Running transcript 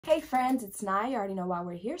Hey friends, it's Nia. You already know why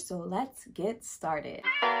we're here, so let's get started.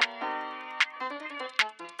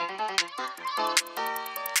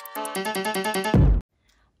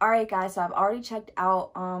 Alright guys, so I've already checked out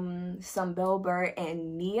some Burr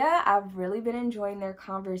and Nia. I've really been enjoying their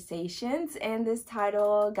conversations, and this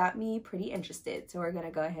title got me pretty interested, so we're gonna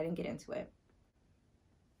go ahead and get into it.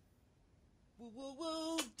 Woo woo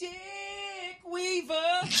woo, Dick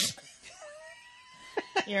Weaver.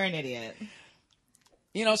 You're an idiot.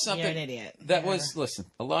 You know something? You're an idiot. That was, listen,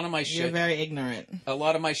 a lot of my shit. You're very ignorant. A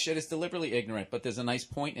lot of my shit is deliberately ignorant, but there's a nice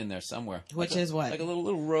point in there somewhere. Which is what? Like a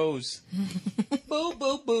little rose. Boo,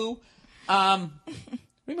 boo, boo.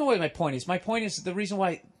 Remember what my point is? My point is the reason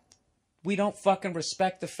why we don't fucking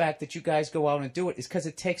respect the fact that you guys go out and do it is because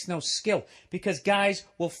it takes no skill. Because guys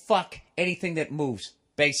will fuck anything that moves,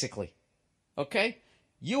 basically. Okay?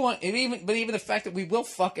 But even the fact that we will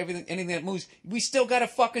fuck anything that moves, we still gotta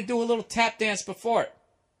fucking do a little tap dance before it.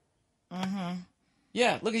 Mm-hmm.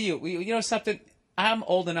 Yeah, look at you. You know something? I'm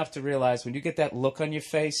old enough to realize when you get that look on your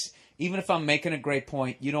face, even if I'm making a great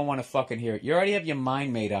point, you don't want to fucking hear it. You already have your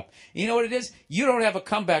mind made up. You know what it is? You don't have a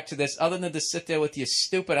comeback to this other than to sit there with your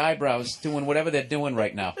stupid eyebrows doing whatever they're doing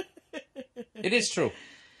right now. It is true.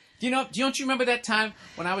 Don't you remember that time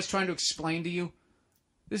when I was trying to explain to you?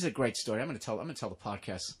 This is a great story. I'm gonna tell the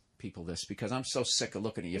podcast people this because I'm so sick of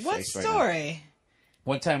looking at your face right now. What story?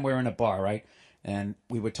 One time we were in a bar, right? And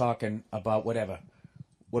we were talking about what it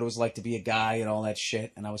was like to be a guy and all that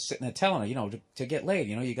shit. And I was sitting there telling her, to get laid,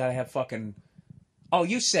 you got to have fucking... Oh,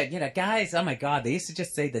 you said, guys, oh my God, they used to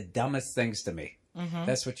just say the dumbest things to me. Mm-hmm.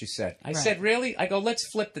 That's what you said. I said, really? I go, let's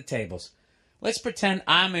flip the tables. Let's pretend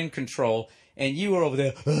I'm in control and you were over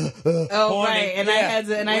there. Oh, horny. Right. And I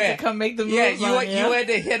had to come make the moves. Yeah, you had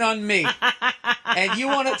to hit on me. And you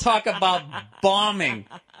want to talk about bombing.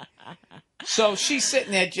 So she's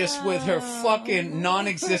sitting there just with her fucking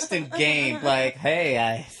non-existent game, like, hey,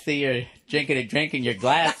 I see you're drinking your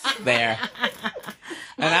glass there.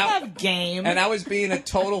 And I have game. And I was being a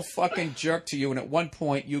total fucking jerk to you, and at one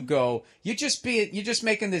point you go, you're just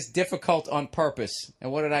making this difficult on purpose.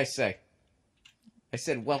 And what did I say? I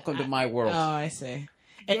said, welcome to my world. Oh, I see.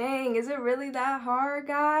 Dang, is it really that hard,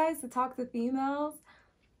 guys, to talk to females?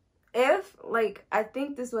 I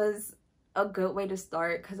think this was a good way to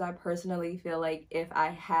start, because I personally feel like if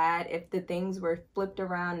the things were flipped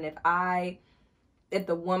around, and if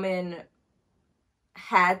the woman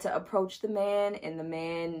had to approach the man and the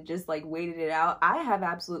man just waited it out, I have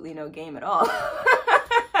absolutely no game at all.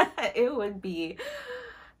 It would be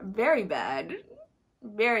very bad,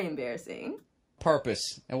 very embarrassing.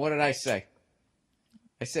 Purpose. And what did I say?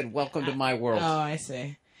 I said, welcome to my world. Oh, I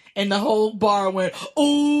see. And the whole bar went,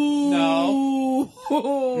 ooh.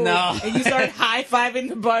 No. And you started high-fiving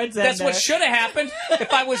the bartender. That's what should have happened.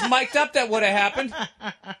 If I was mic'd up, that would have happened.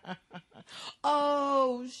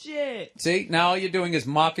 Oh, shit. See, now all you're doing is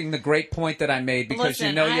mocking the great point that I made because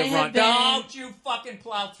Listen, you're wrong. Don't you fucking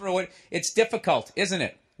plow through it. It's difficult, isn't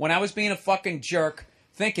it? When I was being a fucking jerk,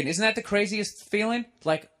 thinking, isn't that the craziest feeling?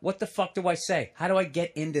 Like, what the fuck do I say? How do I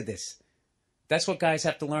get into this? That's what guys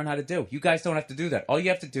have to learn how to do. You guys don't have to do that. All you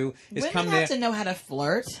have to do is come there. Women have to know how to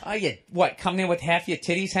flirt. Oh, what? Come there with half your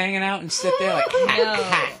titties hanging out and sit there like,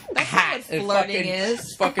 That's not what flirting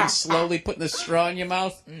is. Fucking slowly putting the straw in your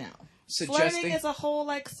mouth? No. Suggesting. Flirting is a whole,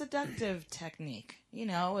 seductive technique.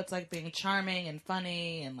 It's like being charming and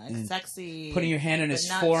funny and sexy. Putting your hand in his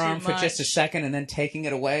forearm for just a second and then taking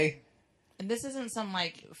it away. And this isn't some,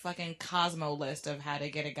 fucking Cosmo list of how to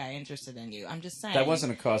get a guy interested in you. I'm just saying. That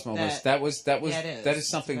wasn't a Cosmo list. That is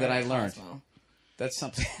something that I learned. Cosmo.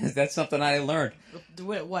 That's something I learned.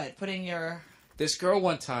 What? Putting your... This girl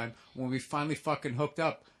one time, when we finally fucking hooked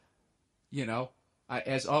up,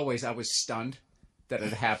 as always, I was stunned that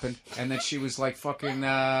it happened. And then she was like fucking,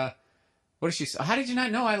 what did she say? How did you not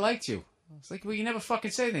know I liked you? I was like, well, you never fucking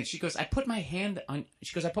say anything. She goes, I put my hand on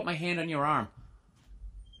your arm.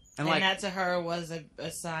 And that to her was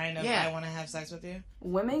a sign of, I want to have sex with you?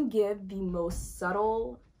 Women give the most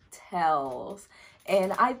subtle tells.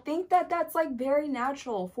 And I think that that's very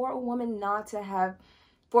natural for a woman not to have.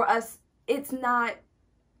 For us, it's not,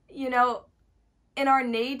 in our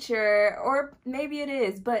nature, or maybe it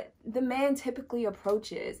is, but the man typically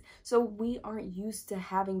approaches. So we aren't used to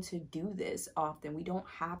having to do this often. We don't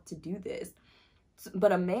have to do this.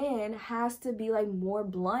 But a man has to be more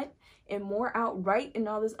blunt and more outright and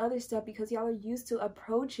all this other stuff because y'all are used to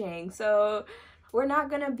approaching. So we're not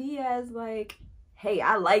going to be as hey,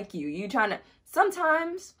 I like you. You trying to...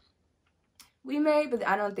 Sometimes we may, but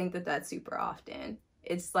I don't think that that's super often.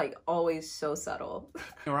 It's always so subtle.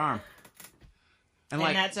 Your arm. And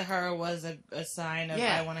that to her was a sign of,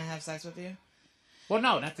 I want to have sex with you? Well,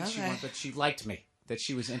 no, not that she Okay. wanted, but she liked me. That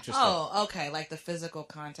she was interested. Oh, okay, like the physical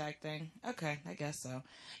contact thing. Okay, I guess so.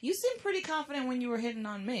 You seemed pretty confident when you were hitting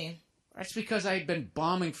on me. That's because I had been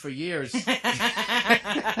bombing for years.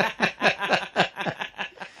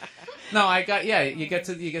 No, I got you get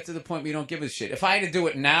to the point where you don't give a shit. If I had to do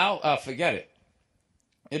it now, forget it.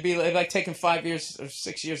 It'd be like taking 5 years or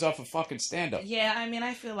 6 years off of fucking stand up. Yeah, I mean,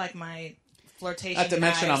 I feel like my flirtation. Not to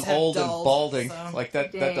mention I'm knives have old and dulled, balding. so- Like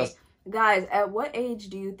that Dang. does. Guys, at what age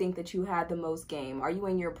do you think that you had the most game? Are you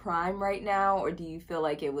in your prime right now, or do you feel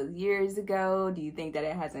like it was years ago? Do you think that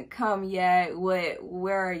it hasn't come yet? Where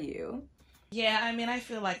are you? Yeah, I mean, I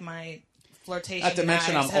feel like my flirtation. Not to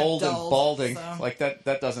mention I'm knives have old and dulled, balding. so- Like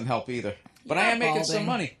that doesn't help either. But You're I am not making some balding.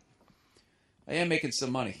 money. I am making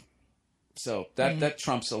some money. So that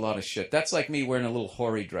trumps a lot of shit. That's like me wearing a little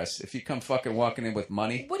hoary dress. If you come fucking walking in with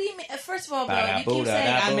money, What do you mean? First of all, bro, you Ba-da-boo, keep saying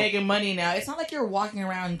da-da-boo. I'm making money now. It's not like you're walking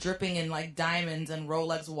around dripping in like diamonds and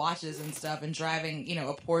Rolex watches and stuff and driving,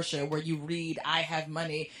 a Porsche where you read "I have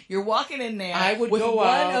money." You're walking in there I would with go one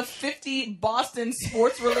out- of 50 Boston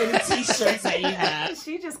sports-related T-shirts that you have.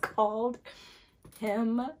 She just called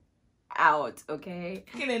him out, okay?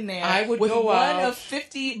 Walking in there I would with go one out- of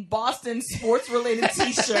 50 Boston sports-related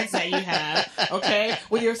T-shirts that you have, okay,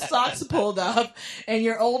 with your socks pulled up and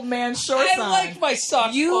your old man shorts I on. like my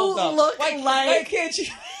socks You pulled up. look why like- can't you?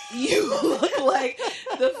 You look like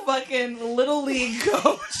the fucking Little League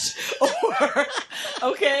coach. Or,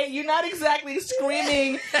 okay, you're not exactly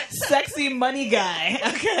screaming sexy money guy,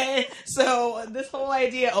 okay? So this whole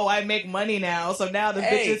idea, I make money now, so now the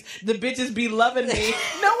Hey. bitches be loving me.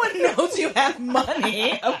 No one knows you have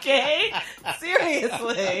money, okay?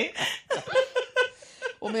 Seriously.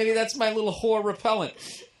 Well, maybe that's my little whore repellent.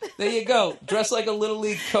 There you go. Dress like a little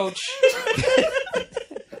league coach.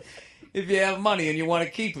 If you have money and you want to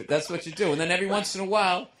keep it, that's what you do. And then every once in a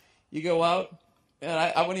while, you go out, and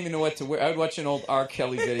I wouldn't even know what to wear. I would watch an old R.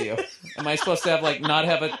 Kelly video. Am I supposed to have not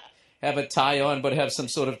have a tie on, but have some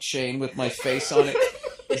sort of chain with my face on it?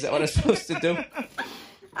 Is that what I'm supposed to do?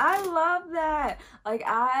 I love that. Like,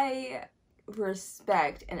 I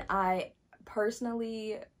respect, and I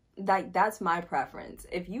personally, that's my preference.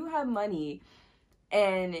 If you have money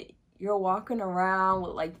and you're walking around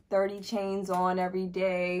with like 30 chains on every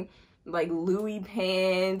day, like Louis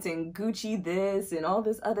pants and Gucci this and all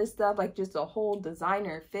this other stuff, like just a whole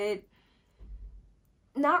designer fit,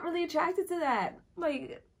 not really attracted to that.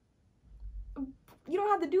 Like, you don't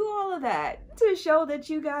have to do all of that to show that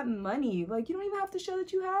you got money. Like, you don't even have to show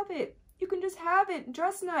that you have it. You can just have it,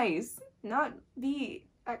 dress nice, not be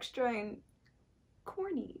extra and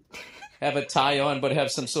corny. Have a tie on, but have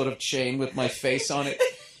some sort of chain with my face on it?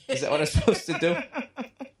 Is that what I'm supposed to do?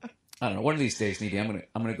 I don't know. One of these days, Needy, I'm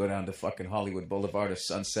gonna go down to fucking Hollywood Boulevard or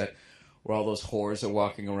Sunset, where all those whores are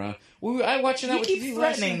walking around. I watching that You with keep you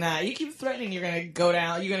last threatening night. that. You keep threatening you're gonna go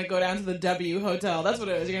down. You're gonna go down to the W Hotel. That's what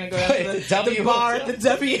it is. You're gonna go down to The W the bar Hotel. at the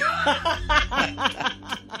W.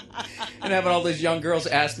 And having all these young girls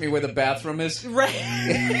ask me where the bathroom is. Right.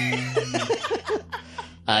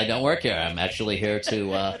 I don't work here. I'm actually here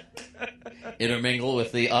to intermingle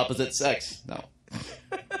with the opposite sex. No.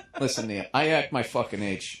 Listen, Nia, I act my fucking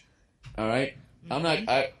age. All right? I'm not...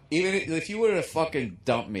 even if you were to fucking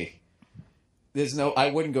dump me,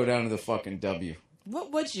 I wouldn't go down to the fucking W.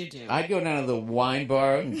 What would you do? I'd go down to the wine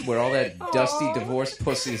bar where all that dusty divorced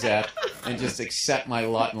pussy's at and just accept my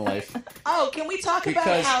lot in life. Oh, can we talk about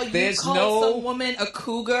Because how you there's called no- some woman a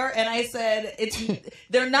cougar, and I said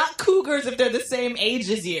they're not cougars if they're the same age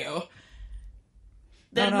as you.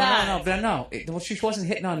 They're not. No. Well, she wasn't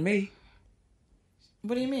hitting on me.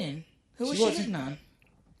 What do you mean? Who was She she wasn't. hitting on?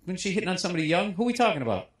 Wasn't she hitting on somebody young? Who are we talking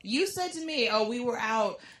about? You said to me, we were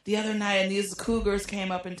out the other night and these cougars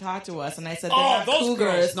came up and talked to us. And I said, they're not cougars.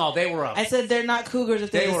 girls. No, they were up. I said, they're not cougars if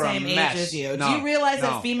they're They the were a same age mess. as you. No, Do you realize no.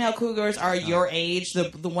 that female cougars are your age?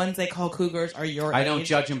 The ones they call cougars are your age? I don't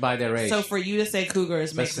judge them by their age. So for you to say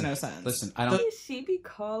cougars makes Listen, no sense. Listen, I don't... She be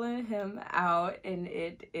calling him out, and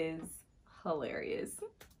it is hilarious.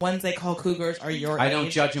 Ones they call cougars are your age. I don't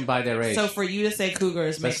judge them by their age. So for you to say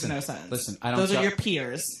cougars makes Listen, no sense. listen, I don't Those are ju- your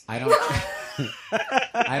peers. I don't...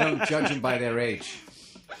 I don't judge them by their age.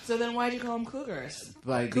 So then why'd you call them cougars?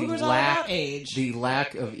 By Cougars the all lack, about age. the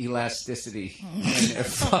lack of elasticity in their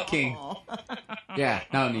fucking... Yeah,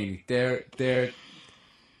 no, Nene. Their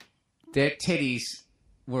titties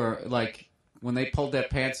were like... When they pulled their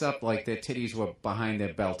pants up, like their titties were behind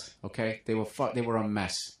their belt, okay? They were a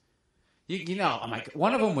mess. You know, I'm like,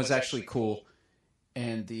 one of them was actually cool,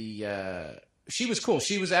 and she was cool.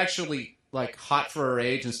 She was actually like hot for her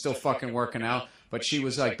age and still fucking working out, but she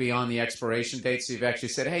was like beyond the expiration date. So you've actually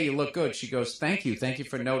said, "Hey, you look good." She goes, "Thank you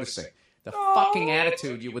for noticing." the fucking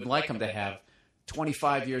attitude you would like him to have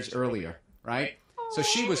 25 years earlier, right? So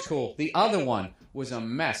she was cool. The other one was a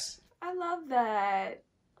mess. I love that.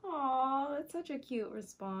 Aw, that's such a cute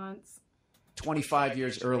response. 25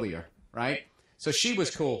 years earlier, right? So she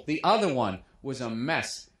was cool. The other one was a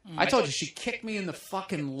mess. I told you she kicked me in the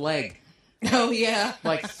fucking leg. Oh, yeah.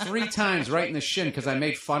 Like 3 times right in the shin because I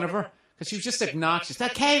made fun of her. Because she was just obnoxious.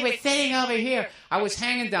 Okay, we're sitting over here. I was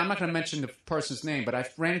hanging down. I'm not going to mention the person's name, but I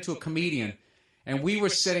ran into a comedian, and we were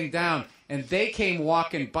sitting down, and they came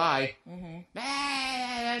walking by.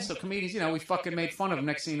 So comedians, we fucking made fun of them.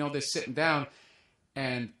 Next thing you know, they're sitting down,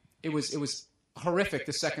 and it was horrific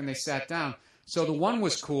the second they sat down. So the one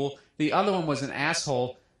was cool. The other one was an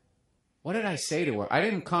asshole. What did I say to her? I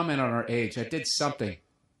didn't comment on her age. I did something.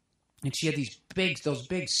 And she had those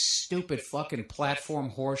big, stupid fucking platform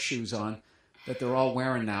horseshoes on that they're all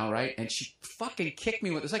wearing now, right? And she fucking kicked me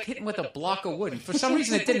with, it was like hitting with a block of wood. And for some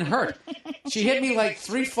reason, it didn't hurt. She hit me like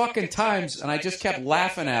 3 fucking times, and I just kept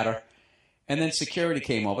laughing at her. And then security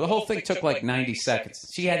came over. The whole thing took like 90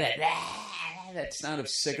 seconds. She had that sound of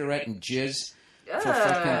cigarette and jizz. For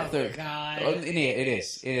fucking God. Oh, it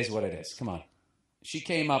is. It is what it is. Come on. She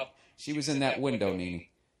came up. She was in that window, Nene.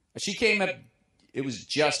 She came up. It was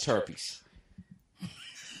just herpes.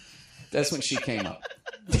 That's when she came up.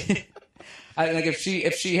 I think if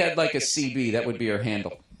she had like a CB, that would be her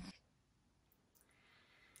handle.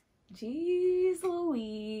 Jeez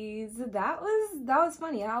Louise. That was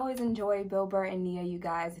funny. I always enjoy Bill Burr and Nia, you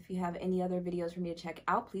guys. If you have any other videos for me to check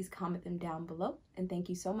out, please comment them down below. And thank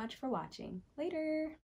you so much for watching. Later.